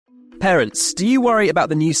Parents, do you worry about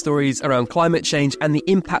the news stories around climate change and the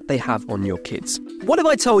impact they have on your kids? What if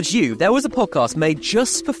I told you there was a podcast made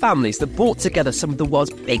just for families that brought together some of the world's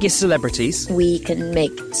biggest celebrities? We can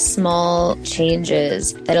make small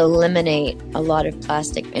changes that eliminate a lot of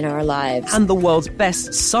plastic in our lives. And the world's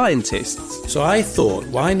best scientists. So I thought,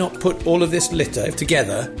 why not put all of this litter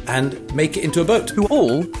together and make it into a boat? Who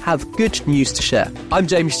all have good news to share. I'm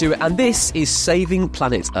Jamie Stewart, and this is Saving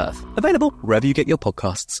Planet Earth. Available wherever you get your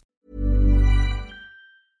podcasts.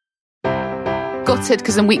 Gutted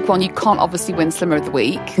because in week 1 you can't obviously win Slimmer of the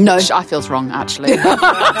Week. No. Which I feel's wrong, actually. To be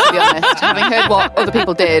honest. Having heard what other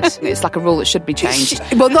people did, it's like a rule that should be changed.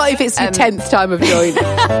 Well, not if it's your 10th time of joining.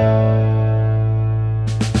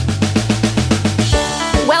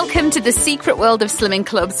 Welcome to the secret world of slimming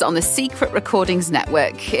clubs on the Secret Recordings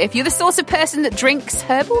Network. If you're the sort of person that drinks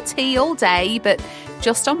herbal tea all day, but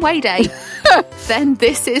just on weigh day, then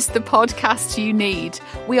this is the podcast you need.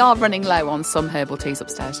 We are running low on some herbal teas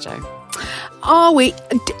upstairs, Joe. Are we?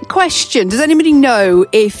 Question, does anybody know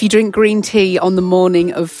if you drink green tea on the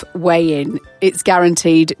morning of weigh-in, it's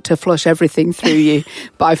guaranteed to flush everything through you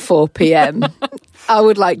by 4 p.m? I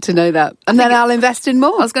would like to know that. And then I'll invest in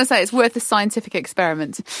more. I was going to say, it's worth a scientific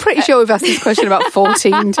experiment. Pretty sure we've asked this question about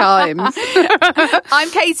 14 times.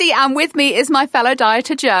 I'm Katie, and with me is my fellow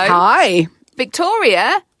dieter, Joe. Hi.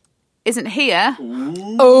 Victoria isn't here.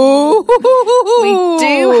 Oh. We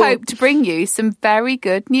do hope to bring you some very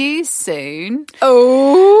good news soon.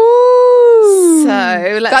 Oh. So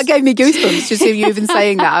that gave me goosebumps just hearing you even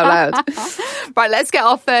saying that out loud. Right, let's get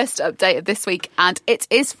our first update of this week, and it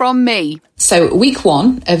is from me. So week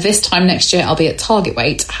 1 of this time next year, I'll be at target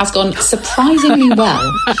weight, has gone surprisingly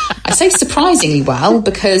well. I say surprisingly well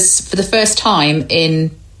because for the first time in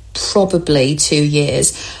probably 2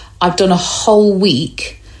 years, I've done a whole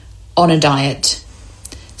week on a diet.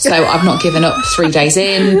 So I've not given up 3 days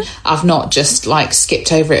in. I've not just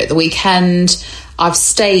skipped over it at the weekend. I've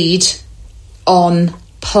stayed on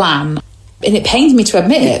plan. And it pains me to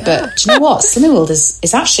admit it, but do you know what? Slimming World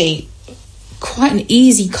is actually quite an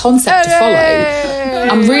easy concept to follow.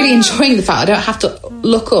 I'm really enjoying the fact I don't have to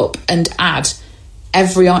look up and add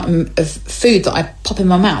every item of food that I pop in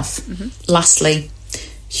my mouth. Mm-hmm. Lastly,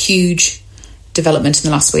 huge development in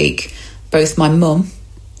the last week. Both my mum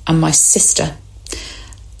and my sister,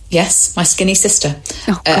 yes, my skinny sister,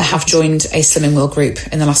 have joined a Slimming World group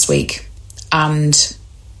in the last week. And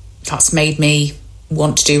that's made me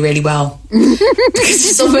want to do really well. Because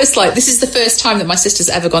it's almost like this is the first time that my sister's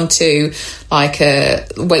ever gone to a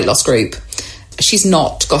weight loss group. She's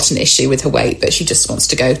not got an issue with her weight, but she just wants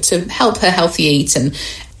to go to help her healthy eat. And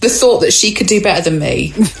the thought that she could do better than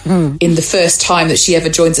me in the first time that she ever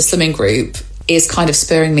joins a slimming group is kind of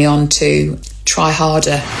spurring me on to try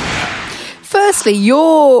harder. Firstly,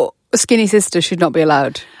 your skinny sister should not be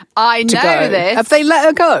allowed. I know this. Have they let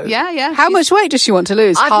her go? Yeah. How much weight does she want to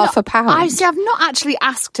lose? Half a pound? I've not actually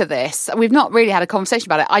asked her this. We've not really had a conversation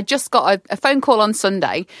about it. I just got a phone call on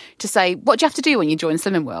Sunday to say, what do you have to do when you join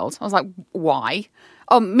Slimming World? I was like, why?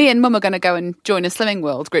 Oh, me and Mum are going to go and join a Slimming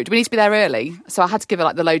World group. Do we need to be there early? So I had to give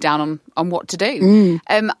her the lowdown on what to do.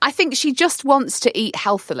 I think she just wants to eat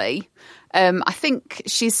healthily. I think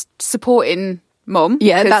she's supporting Mum.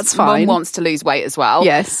 Yeah, that's fine. Mum wants to lose weight as well.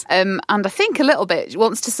 Yes. And I think a little bit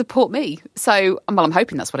wants to support me. So, I'm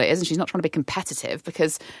hoping that's what it is. And she's not trying to be competitive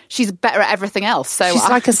because she's better at everything else. So she's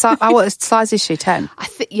what size is she? 10?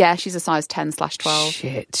 Yeah, she's a size 10/12.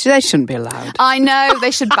 Shit. They shouldn't be allowed. I know,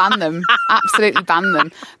 they should ban them. Absolutely ban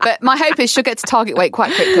them. But my hope is she'll get to target weight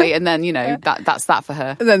quite quickly and then, that's that for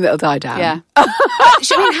her. And then it'll die down. Yeah.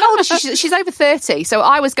 How old is she? She's over 30. So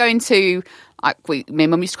I was going to... me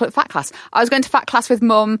and Mum used to call it fat class. I was going to fat class with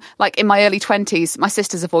Mum in my early 20s. My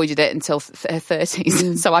sister's avoided it until her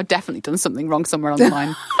 30s. So I've definitely done something wrong somewhere on the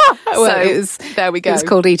line. There we go. It was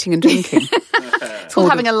called eating and drinking. It's called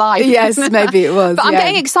having a life. Yes, maybe it was. But I'm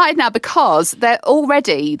getting excited now because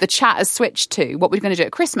the chat has switched to what we're going to do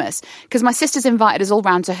at Christmas. Because my sister's invited us all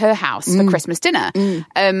round to her house for Christmas dinner.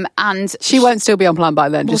 And she won't still be on plan by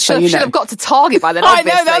then, just so you know. She'll have got to target by then,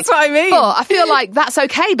 obviously. I know, that's what I mean. But I feel like that's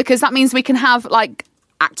okay because that means we can have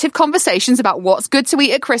active conversations about what's good to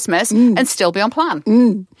eat at Christmas and still be on plan.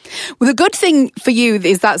 Well, the good thing for you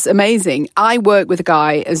is that's amazing. I work with a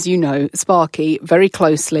guy, as you know, Sparky, very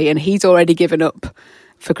closely, and he's already given up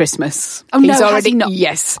for Christmas. Oh, no, has he not?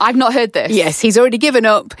 Yes. I've not heard this. Yes, he's already given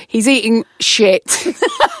up. He's eating shit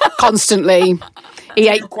constantly. He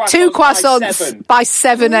ate two croissants by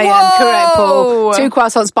 7 a.m. Whoa! Correct, Paul. 2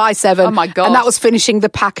 croissants by 7. Oh, my God. And that was finishing the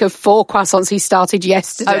pack of 4 croissants he started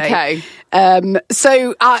yesterday. Okay.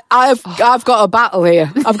 So I've got a battle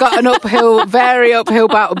here. I've got an very uphill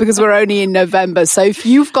battle because we're only in November. So if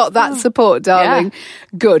you've got that support, darling,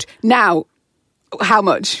 good. Now, how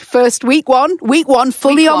much? First, week one,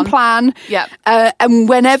 fully on plan. Yep. And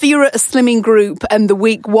whenever you're at a slimming group and the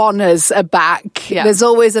week oneers are back, there's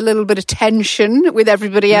always a little bit of tension with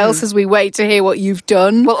everybody else as we wait to hear what you've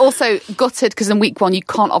done. Well, also gutted because in week 1 you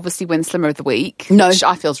can't obviously win Slimmer of the Week. No. Which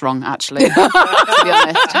I feel's wrong, actually, to be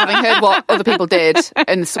honest. Having heard what other people did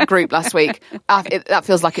in the group last week, that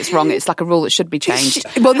feels like it's wrong. It's like a rule that should be changed.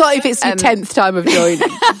 Well, not if it's your 10th time of joining.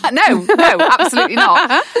 No, absolutely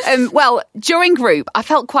not. Well, during group, I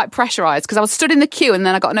felt quite pressurised because I was stood in the queue and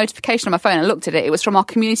then I got a notification on my phone and I looked at it. It was from our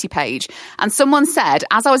community page. And someone said,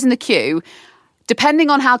 as I was in the queue, depending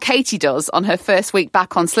on how Katie does on her first week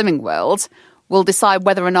back on Slimming World, will decide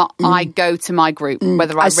whether or not I go to my group,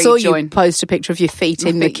 whether I rejoin. saw you post a picture of your feet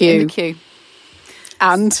in the queue.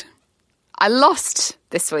 And? I lost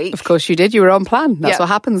this week. Of course you did. You were on plan. That's what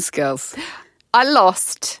happens, girls. I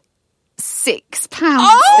lost £6 this week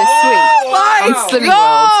on Slimming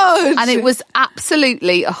World. And it was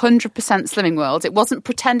absolutely 100% Slimming World. It wasn't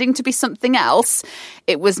pretending to be something else.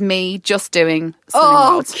 It was me just doing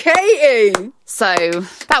Slimming World. Katie! So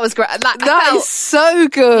that was great. That is so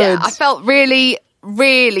good. Yeah, I felt really,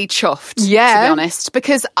 really chuffed, to be honest,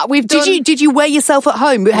 because we've done... Did you weigh yourself at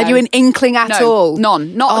home? Had you an inkling at all?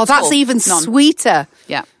 None. Not at all. Oh, that's even sweeter.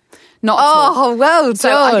 Yeah. Not at all. Oh, well done. So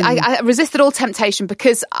I resisted all temptation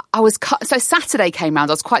because I was... So Saturday came round.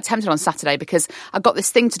 I was quite tempted on Saturday because I got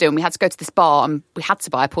this thing to do and we had to go to this bar and we had to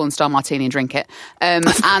buy a porn star martini and drink it. And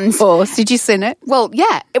of course. Did you sin it? Well,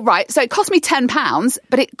 yeah, right. So it cost me £10,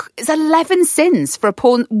 but it's 11 sins for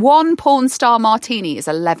one porn star martini is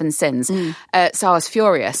 11 sins. So I was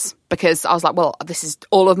furious because I was like, well, this is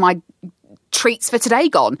all of my treats for today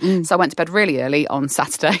gone. So I went to bed really early on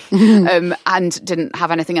Saturday and didn't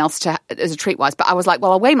have anything else as a treat wise. But I was like,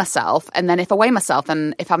 well, I'll weigh myself. And then if I weigh myself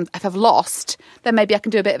and if I've lost, then maybe I can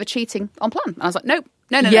do a bit of a cheating on plan. And I was like, nope.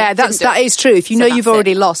 No. Yeah, that is true. If you know you've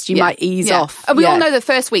already lost, you might ease off. And we all know the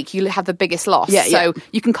first week you have the biggest loss. So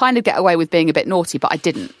you can kind of get away with being a bit naughty, but I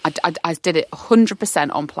didn't. I did it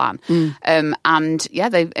 100% on plan. And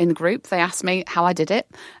they in the group, they asked me how I did it.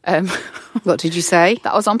 What did you say?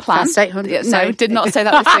 That was on plan. Fast 800? No, did not say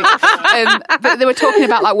that this week. But they were talking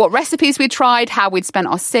about like what recipes we'd tried, how we'd spent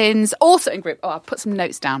our sins. Also in group. Oh, I put some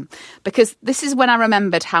notes down because this is when I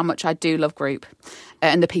remembered how much I do love group.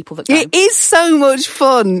 And the people that go. It is so much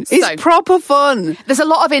fun. It's proper fun. There's a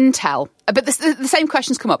lot of intel, but the same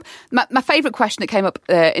questions come up. My favourite question that came up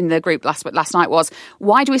in the group last night was,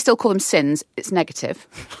 why do we still call them sins? It's negative.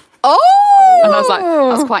 Oh! And I was like,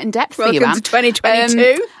 that's quite in depth for you, Welcome to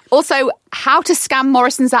 2022. Also, how to scam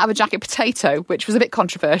Morrison's out of a jacket potato, which was a bit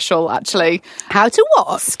controversial, actually. How to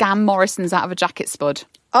what? Scam Morrison's out of a jacket spud.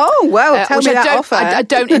 Oh, well, tell me that offer. I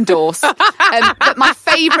don't endorse. But my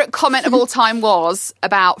favourite comment of all time was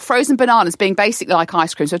about frozen bananas being basically like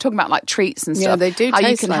ice cream. So we're talking about like treats and stuff. Yeah, they do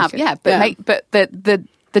taste like it. But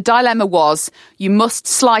the dilemma was you must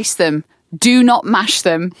slice them. Do not mash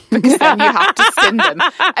them because then you have to sin them.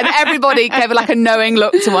 And everybody gave like a knowing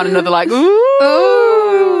look to one another like,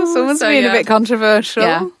 ooh. Someone's being a bit controversial.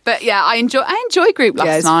 Yeah. But yeah, I enjoy group last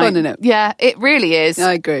night. Yeah, it's fun, isn't it? Yeah, it really is.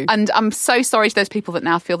 I agree. And I'm so sorry to those people that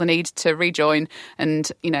now feel the need to rejoin and,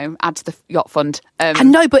 add to the yacht fund. I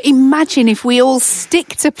know, but imagine if we all stick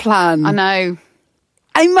to plan. I know.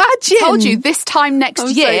 Imagine. I told you this time next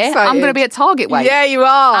year I'm going to be at target weight. Yeah, you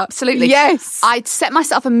are. Absolutely. Yes. I'd set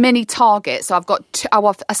myself a mini target, so I've got.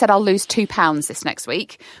 I said I'll lose £2 this next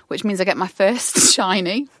week, which means I get my first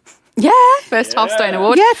shiny. Yeah. First half stone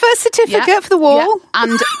award. Yeah, first certificate for the wall. Yeah.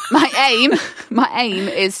 And my aim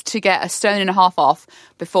is to get 1.5 stone off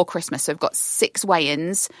before Christmas. So I've got 6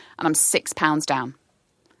 weigh-ins and I'm £6 down.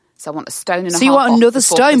 So I want 1.5 stone off. So you want another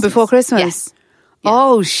stone before Christmas? Yes. Yeah.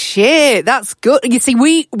 Oh shit, that's good. You see,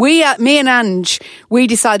 me and Ange, we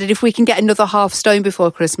decided if we can get another half stone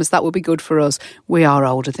before Christmas, that would be good for us. We are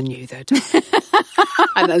older than you, though.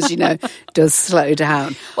 And as you know, does slow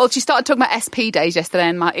down. Well, she started talking about SP days yesterday,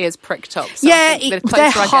 and my ears pricked up. So yeah,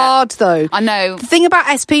 they're hard though. I know. The thing about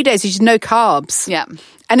SP days is no carbs. Yeah.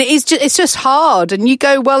 And it's just hard. And you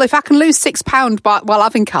go, well, if I can lose £6 while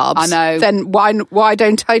having carbs, I know. Then why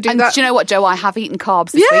don't I do that? And do you know what, Joe? I have eaten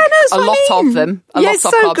carbs this week. No, a lot of them. Yes,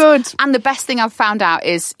 lot so of carbs. Good. And the best thing I've found out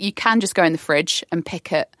is you can just go in the fridge and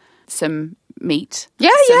pick at some meat.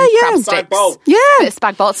 Yeah. Crab sticks. Spag bol. Yeah. Bit of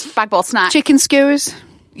spag bol snack. Chicken skewers.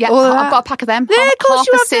 Yeah, All of I've that? got a pack of them. Yeah, of course half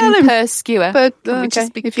you a have, sin darling. per skewer. But, Can we okay,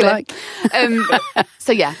 just be if you clear? like.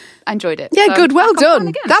 So yeah, I enjoyed it. Yeah, So good. Well back on plan done.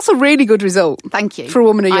 again. That's a really good result. Thank you. For a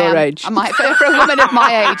woman of I your am. age. I might, for a woman of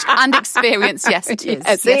my age and experience, yes, it is.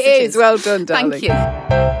 Yes, it is. Well done, darling. Thank you.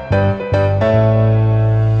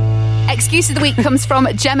 Excuse of the week comes from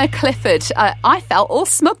Gemma Clifford. I felt all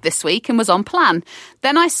smug this week and was on plan.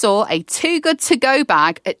 Then I saw a Too Good To Go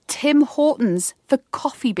bag at Tim Hortons for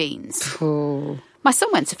coffee beans. Oh. My son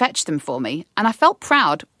went to fetch them for me, and I felt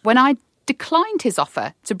proud when I declined his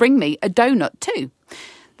offer to bring me a donut too.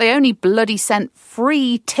 They only bloody sent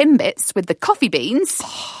free Timbits with the coffee beans.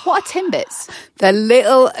 What are Timbits?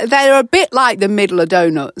 They're a bit like the middle of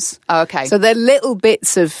donuts. Oh, okay. So they're little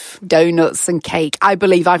bits of donuts and cake. I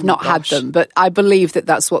believe I've not had them, but I believe that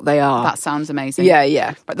that's what they are. That sounds amazing.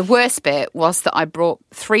 Yeah. But the worst bit was that I brought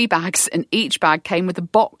 3 bags and each bag came with a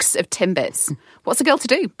box of Timbits. What's a girl to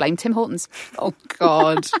do? Blame Tim Hortons. Oh,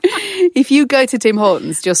 God. If you go to Tim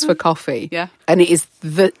Hortons just for coffee, Yeah. and it is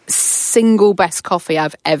the single best coffee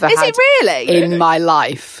I've ever Is had it really? in my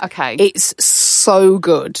life. Okay. It's so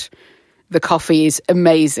good. The coffee is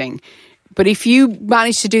amazing. But if you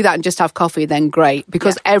manage to do that and just have coffee, then great,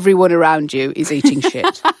 because everyone around you is eating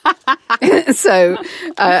shit. So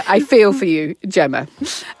I feel for you, Gemma.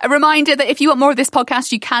 A reminder that if you want more of this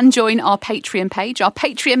podcast, you can join our Patreon page. Our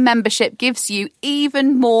Patreon membership gives you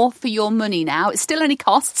even more for your money now. It still only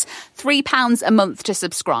costs £3 a month to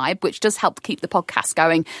subscribe, which does help keep the podcast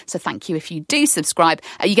going. So thank you if you do subscribe.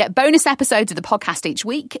 You get bonus episodes of the podcast each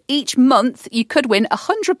week. Each month, you could win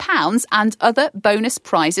 £100 and other bonus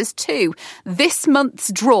prizes too. This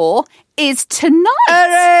month's draw is tonight.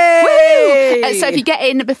 Hooray! Woo! So if you get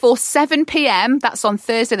in before 7 p.m, that's on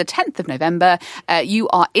Thursday the 10th of November, you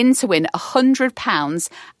are in to win £100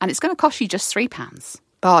 and it's going to cost you just £3.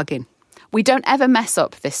 Bargain. We don't ever mess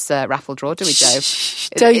up this raffle draw, do we, Joe?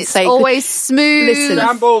 Don't it's say- always smooth.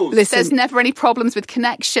 Listen. There's never any problems with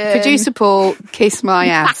connection. Producer Paul, kiss my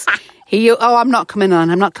ass. I'm not coming on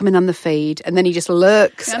the feed. And then he just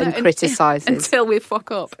lurks and criticises. Until we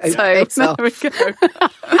fuck up. Okay, So there we go.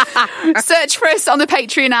 Search for us on the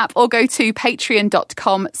Patreon app or go to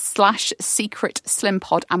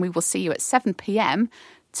patreon.com/secretslimpod and we will see you at 7 p.m.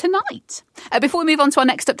 tonight. Before we move on to our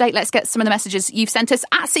next update, let's get some of the messages you've sent us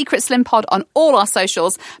at Secret Slim Pod on all our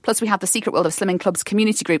socials. Plus, we have the Secret World of Slimming Club's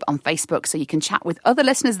community group on Facebook, so you can chat with other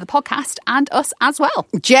listeners of the podcast and us as well.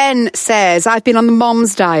 Jen says, I've been on the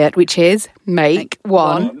mom's diet, which is make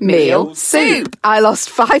one meal soup. I lost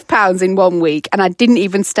 5 pounds in 1 week and I didn't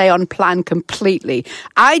even stay on plan completely.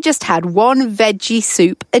 I just had one veggie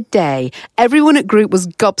soup a day. Everyone at group was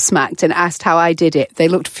gobsmacked and asked how I did it. They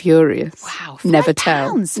looked furious. Wow, Never £5?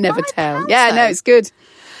 tell. Never tell. £5 Yeah, no, though. it's good.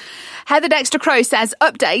 Heather Dexter Crow says,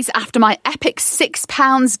 updates after my epic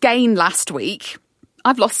 £6 gain last week.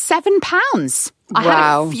 I've lost £7. I had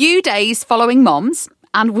Wow. a few days following Mom's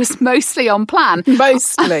and was mostly on plan.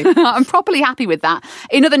 Mostly. I'm properly happy with that.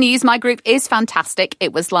 In other news, my group is fantastic.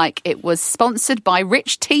 It was sponsored by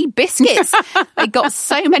Rich Tea Biscuits. They got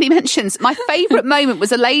so many mentions. My favourite moment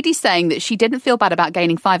was a lady saying that she didn't feel bad about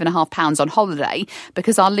gaining 5.5 pounds on holiday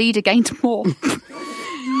because our leader gained more.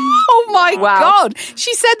 Oh my Wow. God.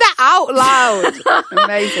 She said that out loud.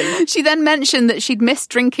 Amazing. She then mentioned that she'd missed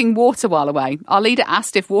drinking water while away. Our leader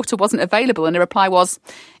asked if water wasn't available and her reply was,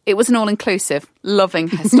 it was an all-inclusive, loving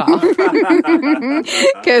her staff.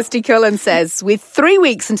 Kirsty Cullen says, with 3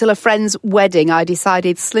 weeks until a friend's wedding, I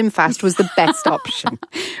decided Slim Fast was the best option.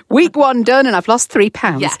 Week 1 done and I've lost 3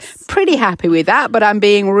 pounds. Yes. Pretty happy with that, but I'm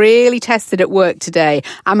being really tested at work today.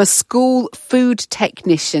 I'm a school food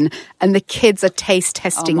technician and the kids are taste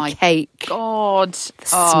testing my cake. God.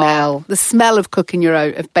 The smell of cooking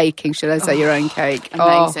of baking, should I say, your own cake.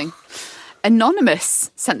 Amazing. Anonymous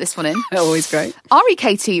sent this one in. Always great. Ari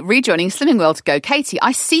Katie rejoining Slimming World. Go Katie.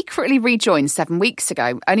 I secretly rejoined 7 weeks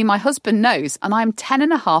ago. Only my husband knows and I'm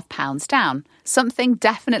 10.5 pounds down. Something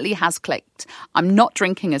definitely has clicked. I'm not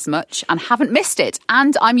drinking as much and haven't missed it.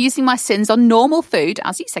 And I'm using my sins on normal food,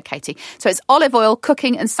 as you said, Katie. So it's olive oil,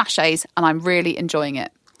 cooking and sachets and I'm really enjoying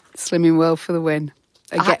it. Slimming World for the win.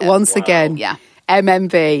 Once again. Yeah.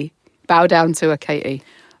 MMB. Bow down to her, Katie.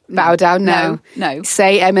 Bow down now. No.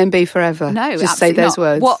 Say MMB forever. No, just say those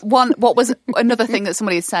words. What was another thing that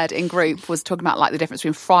somebody had said in group was talking about like the difference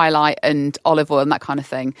between fry light and olive oil and that kind of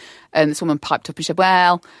thing. And this woman piped up and said,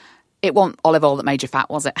 "Well, it wasn't olive oil that made you fat,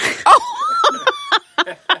 was it?"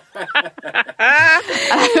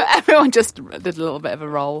 Everyone just did a little bit of a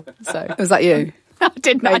roll. So Was that you? I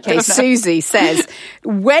did not. Okay, Susie says,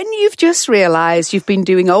 when you've just realised you've been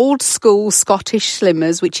doing old school Scottish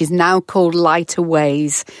slimmers, which is now called lighter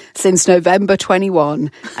ways, since November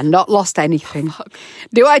 21 and not lost anything,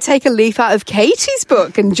 do I take a leaf out of Katie's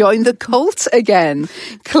book and join the cult again?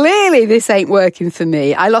 Clearly this ain't working for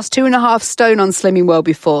me. I lost 2.5 stone on Slimming World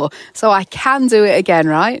before, so I can do it again,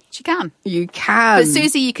 right? You can. You can. But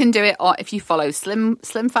Susie, you can do it if you follow Slim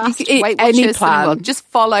Fast, Weight any Watchers, plan. Slimming World. Just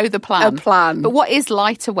follow the plan. A plan. But what is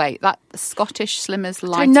lighter weight? That Scottish Slimmers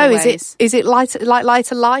lighter No, ways. is it lighter, like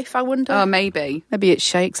lighter life, I wonder? Oh, maybe. Maybe it's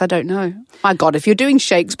shakes, I don't know. My God, if you're doing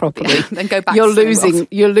shakes properly, then go back you're to Slimming World.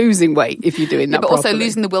 you're losing weight if you're doing that but properly. also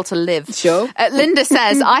losing the will to live. Sure. Linda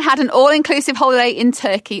says, I had an all-inclusive holiday in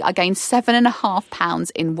Turkey. I gained 7.5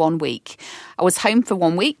 pounds in 1 week. I was home for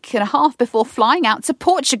 1.5 weeks before flying out to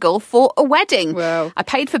Portugal for a wedding. Wow. I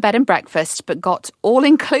paid for bed and breakfast, but got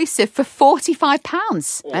all-inclusive for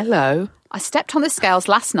 £45. Hello. I stepped on the scales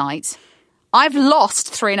last night. I've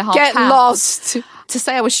lost 3.5 Get pounds. lost. To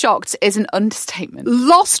say I was shocked is an understatement.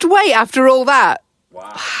 Lost weight after all that.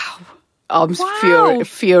 Wow. I'm Wow.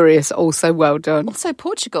 furious. Also, well done. Also,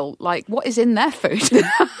 Portugal, like, what is in their food?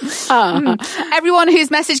 Everyone whose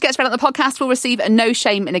message gets read on the podcast will receive a No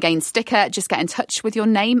Shame in a Gain sticker. Just get in touch with your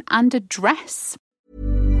name and address.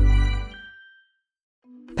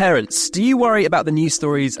 Parents, do you worry about the news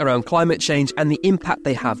stories around climate change and the impact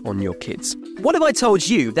they have on your kids? What if I told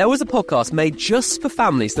you there was a podcast made just for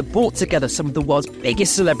families that brought together some of the world's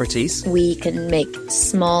biggest celebrities? We can make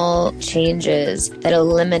small changes that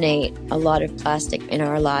eliminate a lot of plastic in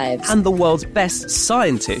our lives. And the world's best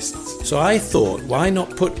scientists. So I thought, why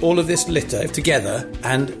not put all of this litter together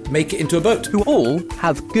and make it into a boat? Who all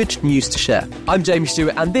have good news to share. I'm James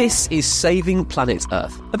Stewart, and this is Saving Planet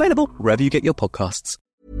Earth. Available wherever you get your podcasts.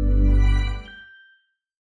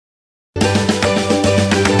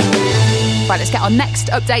 Right, let's get our next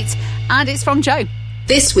update, and it's from Joe.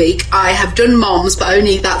 This week I have done Moms, but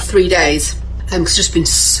only about 3 days. It's just been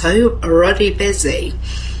so ruddy busy.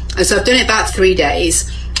 And so I've done it about 3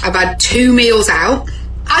 days. I've had 2 meals out.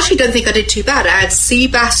 I actually don't think I did too bad. I had sea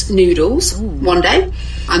bass noodles one day,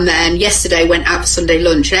 and then yesterday went out for Sunday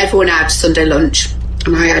lunch, and everyone had Sunday lunch,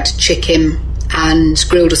 and I had chicken and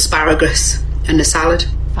grilled asparagus and a salad.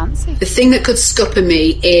 Fancy. The thing that could scupper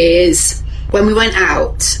me is when we went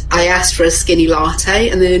out, I asked for a skinny latte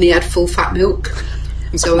and they only had full fat milk.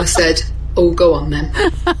 So I said, oh, go on then.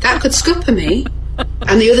 That could scupper me.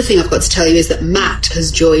 And the other thing I've got to tell you is that Matt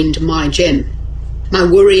has joined my gym. My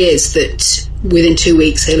worry is that within 2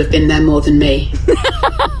 weeks he'll have been there more than me.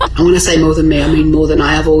 And when I say more than me, I mean more than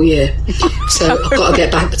I have all year. So I've got to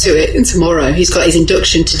get back to it tomorrow. He's got his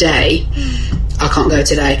induction today. I can't go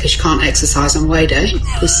today because you can't exercise on weigh day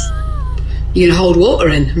because you're going to hold water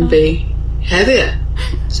in and be heavier.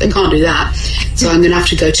 So I can't do that. So I'm going to have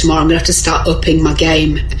to go tomorrow. I'm going to have to start upping my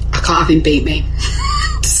game. I can't have him beat me.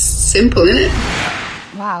 Simple, isn't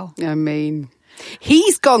it? Wow. I mean,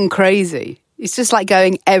 he's gone crazy. It's just like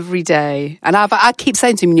going every day. And I keep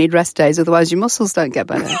saying to him, you need rest days, otherwise your muscles don't get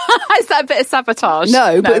better. Is that a bit of sabotage?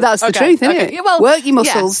 No, but that's the truth, isn't it? Yeah, well, work your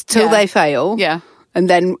muscles till they fail. Yeah. And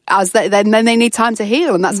then then they need time to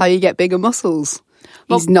heal, and that's how you get bigger muscles.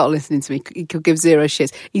 He's not listening to me. He could give zero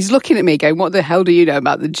shits. He's looking at me going, what the hell do you know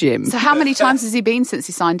about the gym? So how many times has he been since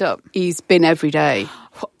he signed up? He's been every day.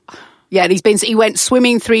 Yeah, and he went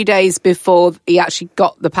swimming 3 days before he actually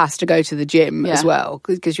got the pass to go to the gym as well,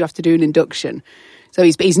 because you have to do an induction. So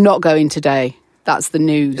he's not going today. That's the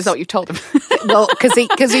news. Is that what you've told him? Well, because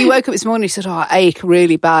he woke up this morning, he said, oh, I ache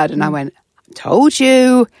really bad. And I went, told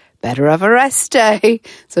you, better have a rest day.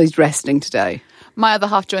 So he's resting today. My other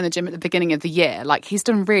half joined the gym at the beginning of the year. Like, he's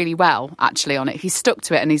done really well, actually, on it. He's stuck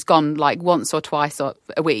to it and he's gone, like, once or twice a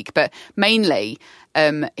week. But mainly,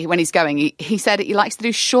 when he's going, he said he likes to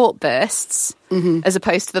do short bursts as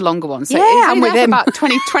opposed to the longer ones. So he's I'm only with there him. for about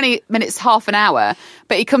 20 minutes, half an hour.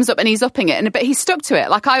 But he comes up and he's upping it. But he's stuck to it.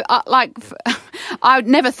 Like, I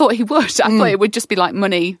never thought he would. I thought it would just be like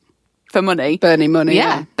money for money. Burning money.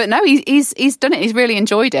 Yeah. But no, he's done it. He's really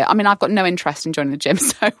enjoyed it. I mean, I've got no interest in joining the gym,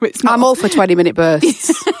 so it's not. I'm all for 20-minute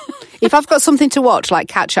bursts. If I've got something to watch, like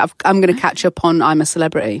catch up, I'm going to catch up on I'm a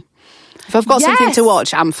Celebrity. If I've got something to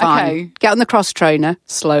watch, I'm fine. Okay. Get on the cross trainer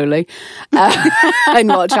slowly and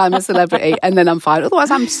watch I'm a Celebrity, and then I'm fine.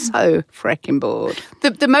 Otherwise, I'm so freaking bored.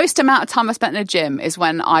 The most amount of time I spent in a gym is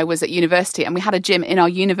when I was at university, and we had a gym in our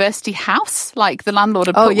university house. Like, the landlord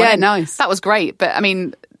had put one in. Nice. That was great. But I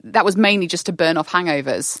mean, that was mainly just to burn off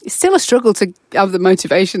hangovers. It's still a struggle to have the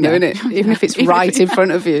motivation, though, isn't it? Even if it's right in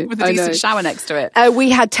front of you. With a decent shower next to it. We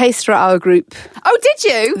had taster at our group. Oh, did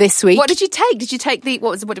you? This week. What did you take? Did you take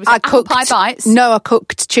what did we say? Apple pie bites? No, I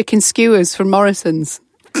cooked chicken skewers from Morrison's.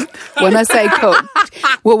 When I say cooked,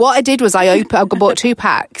 well, what I did was I bought 2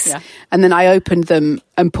 packs, and then I opened them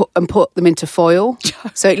and put them into foil,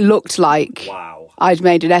 so it looked like I'd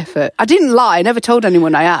made an effort. I didn't lie; I never told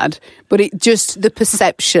anyone I had, but the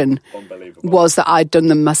perception was that I'd done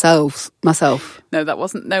them myself. No, that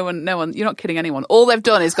wasn't. No one. You're not kidding anyone. All they've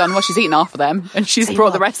done is gone. Well, she's eaten half of them, and she's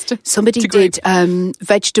brought the rest. Somebody did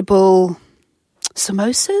vegetable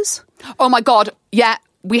samosas. Oh my god! Yeah,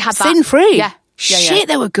 we had that. Sin free. Yeah. Shit,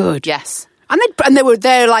 they were good. Yes. And they were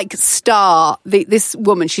their like star. This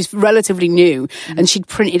woman, she's relatively new, and she'd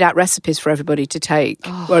printed out recipes for everybody to take,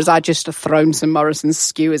 whereas I just have thrown some Morrison's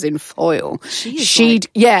skewers in foil.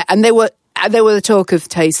 And they were the talk of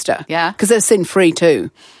taster. Yeah, because they're sin free too,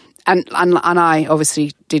 and I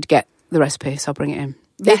obviously did get the recipe, so I'll bring it in.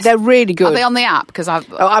 Yes. They're really good. Are they on the app? Because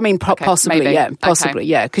possibly, maybe. yeah, possibly,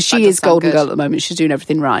 yeah, because she is golden girl at the moment. She's doing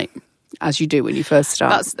everything right. As you do when you first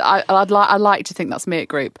start. I'd like to think that's me at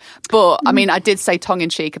group. But, I mean, I did say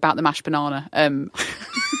tongue-in-cheek about the mashed banana.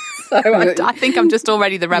 So I think I'm just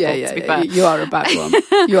already the rebel, to be fair. You are a bad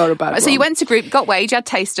one. So you went to group, got weighed, you had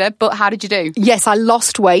taster, but how did you do? Yes, I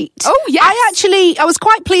lost weight. Oh, yes. I was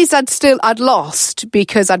quite pleased I'd lost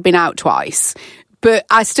because I'd been out twice. But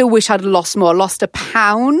I still wish I'd lost more. Lost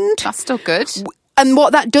 £1. That's still good. And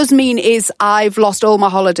what that does mean is I've lost all my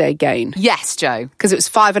holiday gain. Yes, Joe. Because it was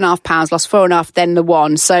 £5.5, lost 4.5, then the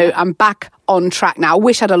 1. So I'm back on track now. I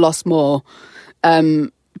wish I'd have lost more.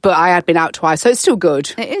 But I had been out twice, so it's still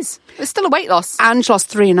good. It is. It's still a weight loss. Ange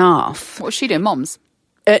lost 3.5. What was she doing, Mom's?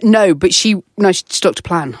 No, but she stuck to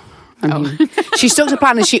plan. She stuck to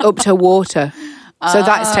plan and she upped her water. So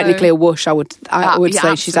that is technically a whoosh. I would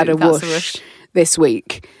say she's had a whoosh this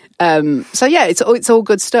week. So yeah, it's all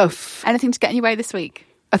good stuff. Anything to get in your way this week?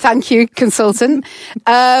 Thank you, consultant.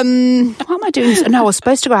 What am I doing? No, I was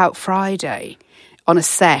supposed to go out Friday on a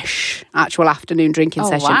actual afternoon drinking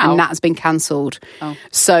session, and that has been cancelled.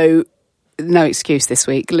 So no excuse this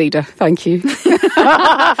week, leader. Thank you.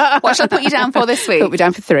 What shall I put you down for this week? Put me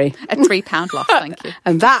down for 3. A £3 loss, thank you.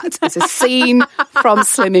 And that is a scene from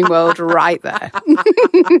Slimming World right there.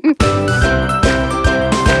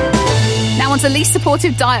 Now on to least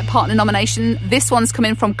supportive diet partner nomination. This one's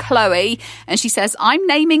coming from Chloe, and she says, I'm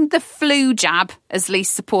naming the flu jab as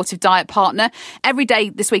least supportive diet partner. Every day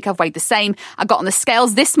this week I've weighed the same. I got on the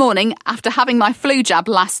scales this morning after having my flu jab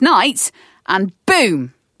last night, and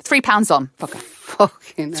boom, £3 on.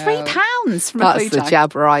 Fucking hell. £3 from That's a flu jab. That's the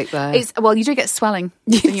jab right there. You do get swelling.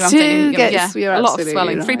 You get a lot of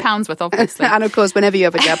swelling. Right. £3 worth, obviously. And of course, whenever you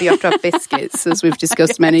have a jab, you have to have biscuits, as we've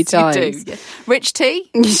discussed many times. You do. Yeah. Rich tea?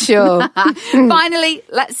 Sure. Finally,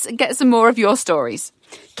 let's get some more of your stories.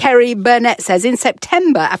 Kerry Burnett says, in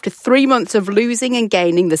September, after 3 months of losing and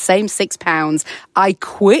gaining the same £6, I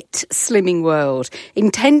quit Slimming World,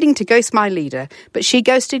 intending to ghost my leader, but she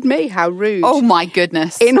ghosted me. How rude. Oh, my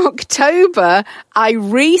goodness. In October, I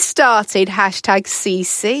restarted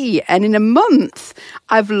 #CC, and in a month,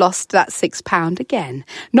 I've lost that £6 again.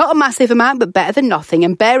 Not a massive amount, but better than nothing.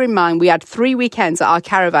 And bear in mind, we had 3 weekends at our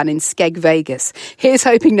caravan in Skeg, Vegas. Here's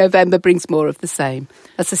hoping November brings more of the same.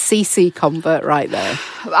 That's a CC convert right there.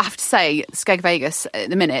 I have to say, Skeg Vegas, at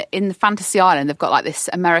the minute, in the Fantasy Island, they've got like this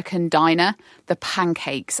American diner. The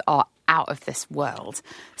pancakes are out of this world.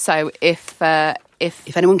 So if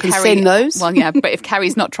anyone can sing those. Well, yeah, but if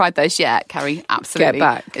Carrie's not tried those yet, Carrie, absolutely. Get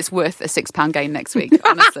back. It's worth a £6 gain next week,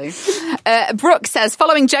 honestly. Brooke says,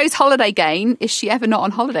 following Joe's holiday gain, is she ever not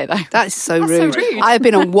on holiday, though? That's so rude. I have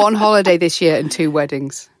been on 1 holiday this year and 2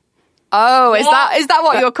 weddings. Oh, is that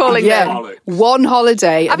what you're calling them? 1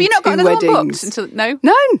 holiday. Have you not got another one booked until No,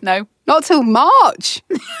 not till March.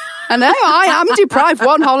 I know. I am deprived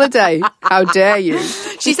 1 holiday. How dare you?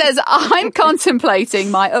 She says, I'm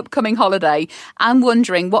contemplating my upcoming holiday and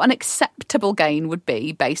wondering what an acceptable gain would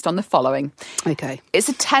be based on the following. Okay, it's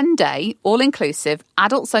a 10-day all-inclusive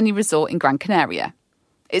adults-only resort in Gran Canaria.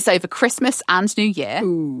 It's over Christmas and New Year.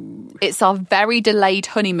 Ooh. It's our very delayed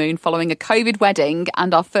honeymoon following a COVID wedding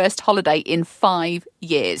and our first holiday in 5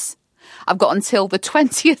 years. I've got until the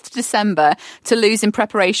 20th December to lose in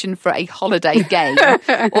preparation for a holiday gain,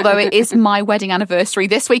 although it is my wedding anniversary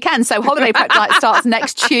this weekend, so holiday prep night starts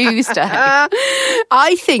next Tuesday.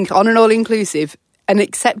 I think on an all-inclusive, an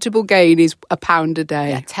acceptable gain is £1 a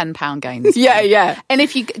day. Yeah, £10 gains. Yeah. And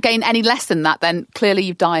if you gain any less than that, then clearly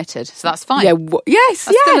you've dieted. So that's fine. Yeah, yes.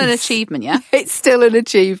 That's still an achievement, yeah? It's still an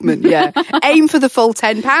achievement, yeah. Aim for the full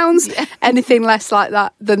 £10. Yeah. Anything less like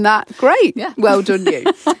that than that, great. Yeah. Well done, you.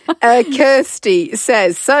 Kirsty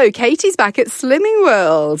says, so Katie's back at Slimming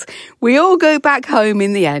World. We all go back home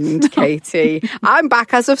in the end, Katie. I'm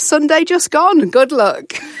back as of Sunday just gone. Good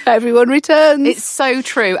luck. Everyone returns. It's so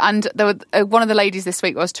true. And there were, one of the ladies this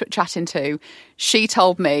week I was chatting to, she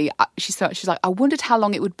told me, she's like, I wondered how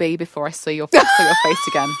long it would be before I saw your face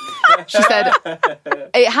again. She said,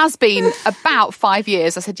 it has been about 5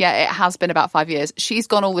 years. I said, yeah, it has been about 5 years. She's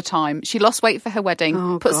gone all the time. She lost weight for her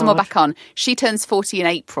wedding, put some more back on. She turns 40 in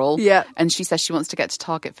April. Yeah. And she says she wants to get to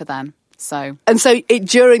Target for then. So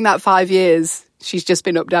during that 5 years, she's just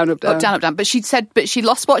been up, down, up, down. Up, down, up, down. But she said, she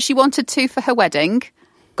lost what she wanted to for her wedding,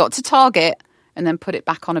 got to Target, and then put it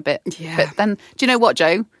back on a bit. Yeah. But then, do you know what,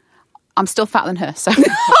 Jo? I'm still fatter than her, so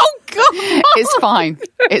oh God, it's fine.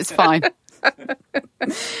 It's fine.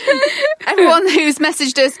 Everyone who's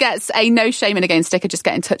messaged us gets a no shame in a game sticker. Just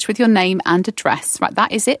get in touch with your name and address. Right,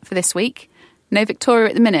 that is it for this week. No Victoria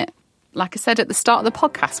at the minute. Like I said at the start of the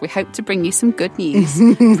podcast, we hope to bring you some good news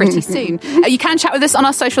pretty soon. You can chat with us on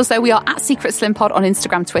our socials, though. We are at Secret Slim Pod on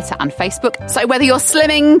Instagram, Twitter and Facebook. So whether you're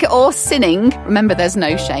slimming or sinning, remember there's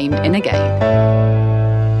no shame in a game.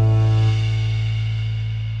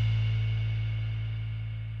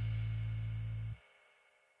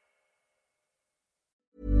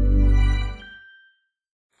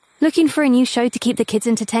 Looking for a new show to keep the kids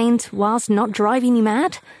entertained whilst not driving you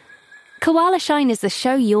mad? Koala Shine is the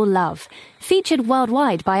show you'll love, featured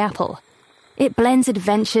worldwide by Apple. It blends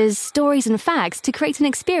adventures, stories and facts to create an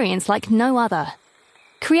experience like no other.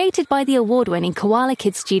 Created by the award-winning Koala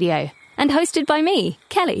Kids Studio and hosted by me,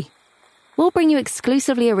 Kelly. We'll bring you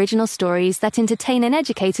exclusively original stories that entertain and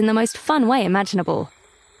educate in the most fun way imaginable.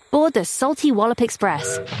 Board the Salty Wallop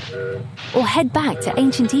Express or head back to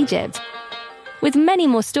ancient Egypt, with many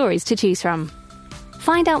more stories to choose from.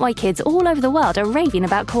 Find out why kids all over the world are raving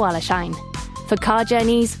about Koala Shine. For car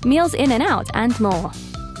journeys, meals in and out, and more.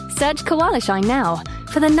 Search Koala Shine now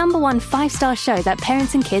for the #1 5-star show that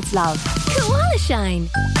parents and kids love. Koala Shine.